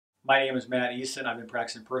My name is Matt Eason. I've been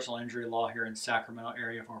practicing personal injury law here in Sacramento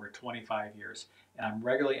area for over 25 years, and I'm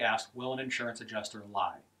regularly asked, will an insurance adjuster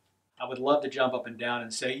lie? I would love to jump up and down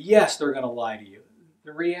and say, yes, they're going to lie to you.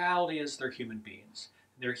 The reality is they're human beings.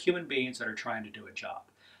 They're human beings that are trying to do a job.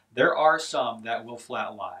 There are some that will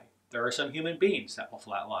flat lie. There are some human beings that will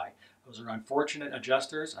flat lie. Those are unfortunate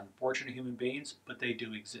adjusters, unfortunate human beings, but they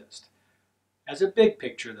do exist. As a big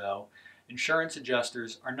picture, though, insurance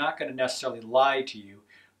adjusters are not going to necessarily lie to you,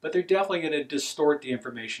 but they're definitely going to distort the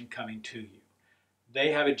information coming to you.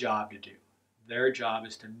 They have a job to do. Their job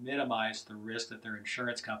is to minimize the risk that their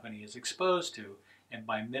insurance company is exposed to, and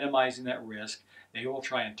by minimizing that risk, they will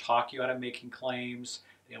try and talk you out of making claims.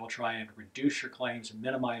 They will try and reduce your claims and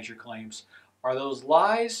minimize your claims. Are those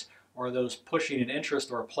lies, or are those pushing an interest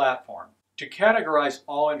or a platform? To categorize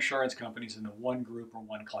all insurance companies into one group or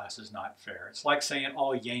one class is not fair. It's like saying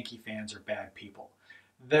all Yankee fans are bad people.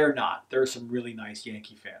 They're not. There are some really nice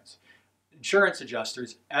Yankee fans. Insurance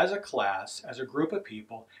adjusters, as a class, as a group of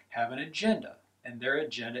people, have an agenda. And their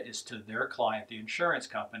agenda is to their client, the insurance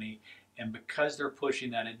company. And because they're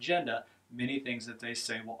pushing that agenda, many things that they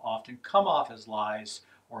say will often come off as lies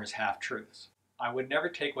or as half-truths. I would never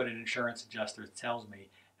take what an insurance adjuster tells me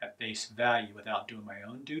at face value without doing my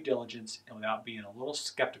own due diligence and without being a little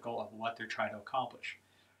skeptical of what they're trying to accomplish.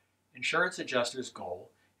 Insurance adjusters'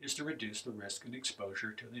 goal is to reduce the risk and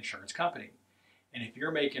exposure to the insurance company. And if you're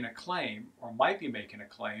making a claim or might be making a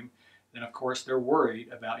claim, then of course they're worried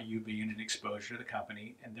about you being an exposure to the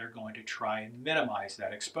company, and they're going to try and minimize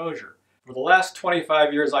that exposure. For the last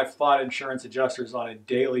 25 years, I've fought insurance adjusters on a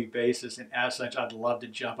daily basis, and as such, I'd love to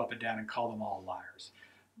jump up and down and call them all liars.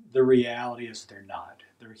 The reality is they're not.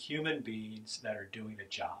 They're human beings that are doing a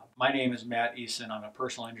job. My name is Matt Eason. I'm a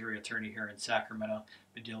personal injury attorney here in Sacramento.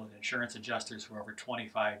 Been dealing with insurance adjusters for over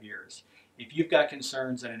 25 years. If you've got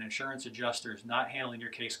concerns that an insurance adjuster is not handling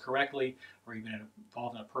your case correctly, or you've been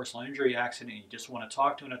involved in a personal injury accident and you just want to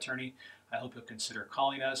talk to an attorney, I hope you'll consider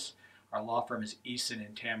calling us. Our law firm is Eason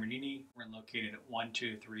Tambornini. We're located at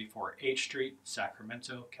 1234 H Street,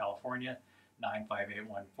 Sacramento, California,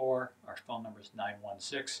 95814. Our phone number is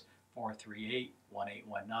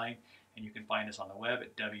 916-438-1819, and you can find us on the web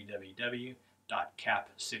at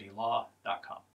www.capcitylaw.com.